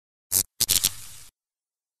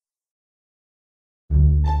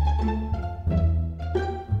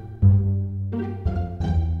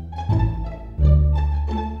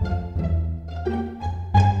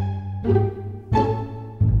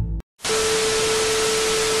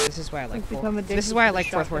is why I like This is why I like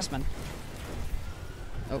Fourth Horseman.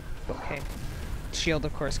 Oh, okay. Shield,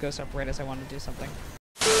 of course, goes up right as I want to do something.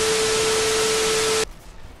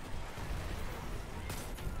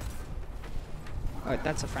 Oh,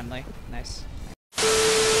 that's a friendly. Nice.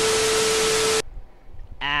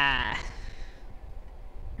 Ah.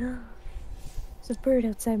 There's a bird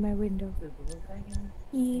outside my window.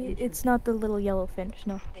 Yeah, it's not the little yellow finch,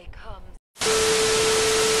 no. They come.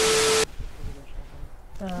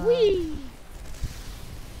 Whee!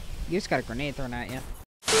 You just got a grenade thrown at you.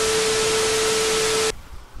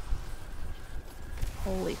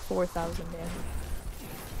 Holy 4,000 damage.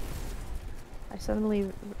 I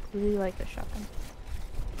suddenly really like a shotgun.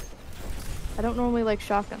 I don't normally like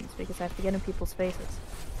shotguns because I have to get in people's faces,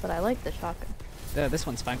 but I like the shotgun. This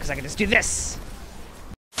one's fun because I can just do this!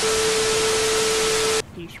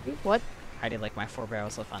 What? I did like my 4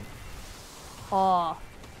 barrels of fun. Aw.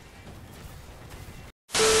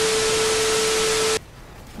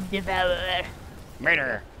 Devour.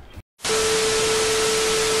 Murder!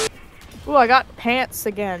 Ooh, I got pants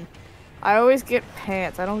again. I always get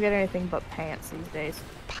pants. I don't get anything but pants these days.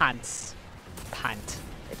 Pants. Pant.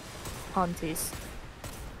 Panties.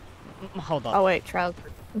 Hold on. Oh wait,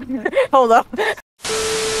 trousers. Hold up.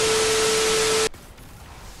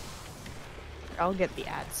 I'll get the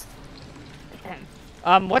ads.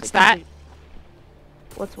 What's that?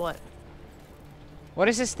 What's what? What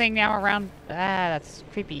is this thing now around? Ah, that's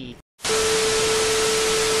creepy.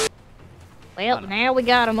 Well, now we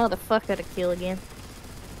got a motherfucker to kill again.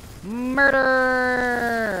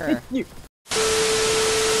 Murder!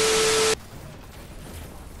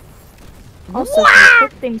 Also, Wow!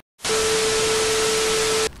 things.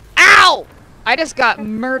 Ow! I just got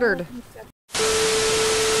murdered.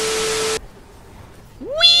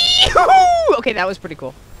 Wee! Okay, that was pretty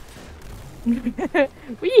cool.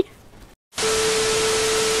 Wee!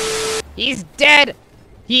 He's dead!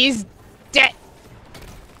 He's dead!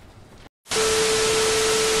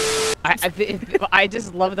 I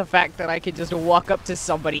just love the fact that I can just walk up to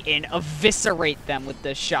somebody and eviscerate them with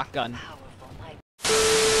the shotgun.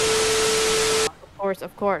 Of course,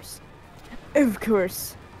 of course. Of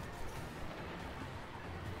course.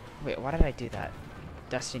 Wait, why did I do that?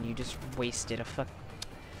 Destin, you just wasted a fuck.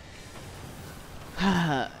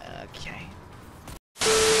 Okay.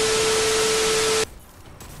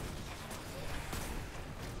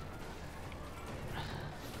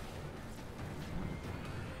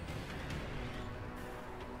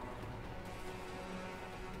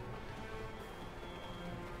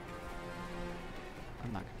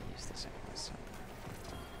 I'm not gonna use this anyway, so.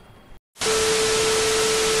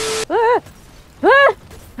 Ah! Ah!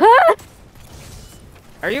 Ah!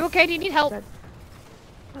 Are you okay? Do you need help?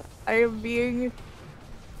 I am being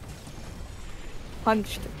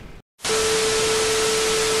punched.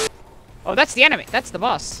 Oh, that's the enemy. That's the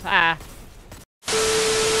boss. Ah.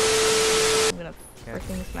 I'm gonna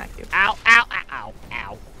freaking smack you. Ow, ow, ow,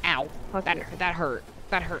 ow, ow. Fuck That you. hurt.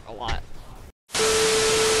 That hurt a lot.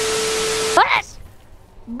 What?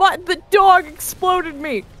 But the dog exploded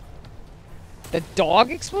me! The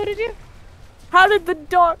dog exploded you? How did the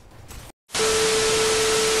dog-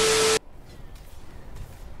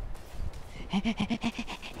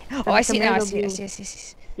 Oh, I see now. I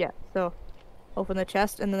see. Yeah, so open the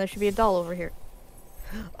chest and then there should be a doll over here.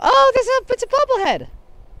 Oh, it's a bobblehead.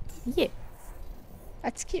 Yeah.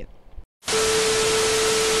 That's cute.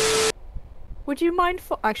 Would you mind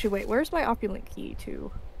actually wait, where's my opulent key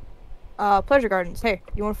to Pleasure Gardens? Hey,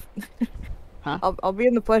 you want Huh? I'll be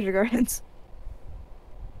in the Pleasure Gardens.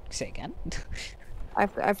 Say again. I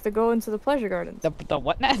have to go into the Pleasure Gardens. The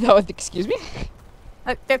what now? No, excuse me?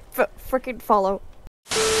 Freaking follow.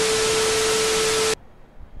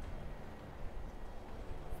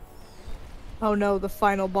 Oh no, the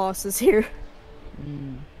final boss is here.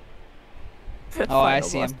 Mm. The Oh, I final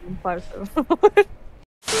see boss him. in 571.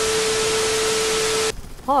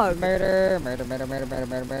 Hog. Murder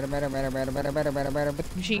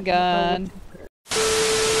with machine gun.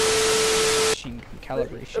 Machine gun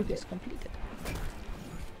calibration is completed.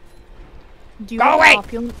 Do you Go have away! an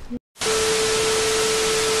opulent key?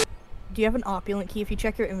 Do you have an opulent key? If you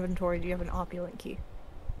check your inventory, do you have an opulent key?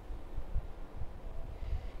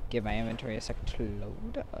 Give my inventory a second to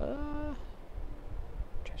load.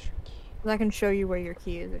 Treasure key. 'Cause I can show you where your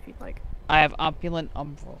key is if you'd like. I have opulent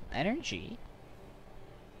umbral energy.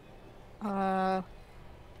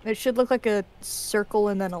 It should look like a circle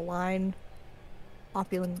and then a line.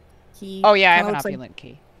 Opulent key. Oh yeah, I have Kinda an looks opulent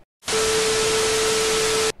key.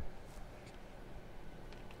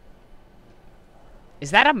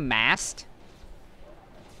 Is that a mast?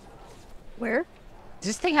 Where? Does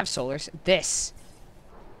this thing have solar? This.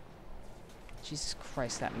 Jesus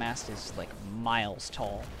Christ, that mast is like miles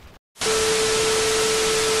tall.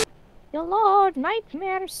 Your lord,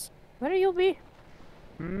 nightmares. Where you be?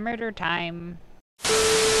 Murder time.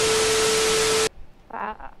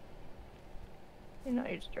 Ah. You know,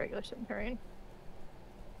 you're just a regular Centurion.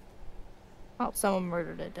 Oh, someone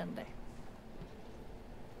murdered it, didn't they?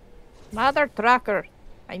 Mother tracker.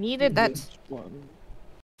 I needed that.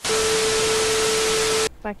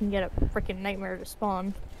 If I can get a freaking nightmare to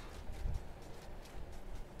spawn.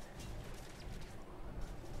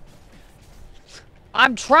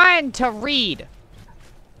 I'm trying to read.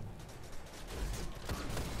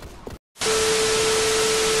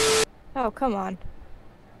 Oh, come on.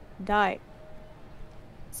 Die.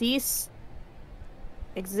 Cease.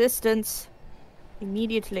 Existence.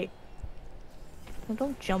 Immediately. Well,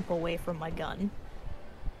 don't jump away from my gun.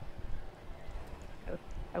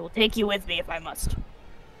 I will take you with me if I must.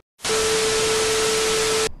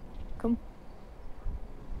 Come.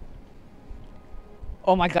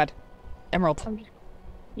 Oh my god. Emerald.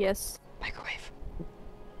 Yes. Microwave.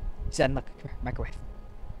 Zen, look. Come here. Microwave.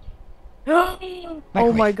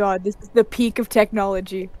 Oh my god, this is the peak of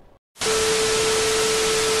technology.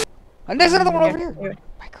 And there's another one over here.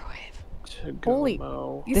 Microwave. Holy.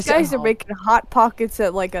 These guys are making hot pockets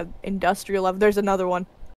at like an industrial level. There's another one.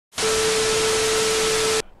 I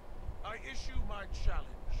issue my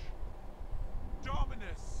challenge.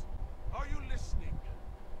 Dominus, are you listening?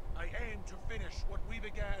 I aim to finish what we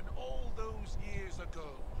began all those years ago.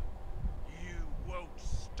 You won't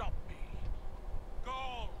stop me.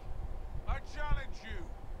 Gaul, I challenge you.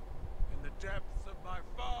 In the depths of my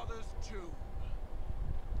father's tomb,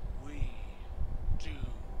 we do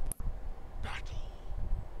battle.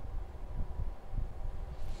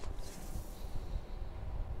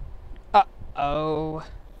 Oh.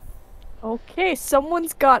 Okay,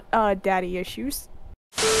 someone's got daddy issues.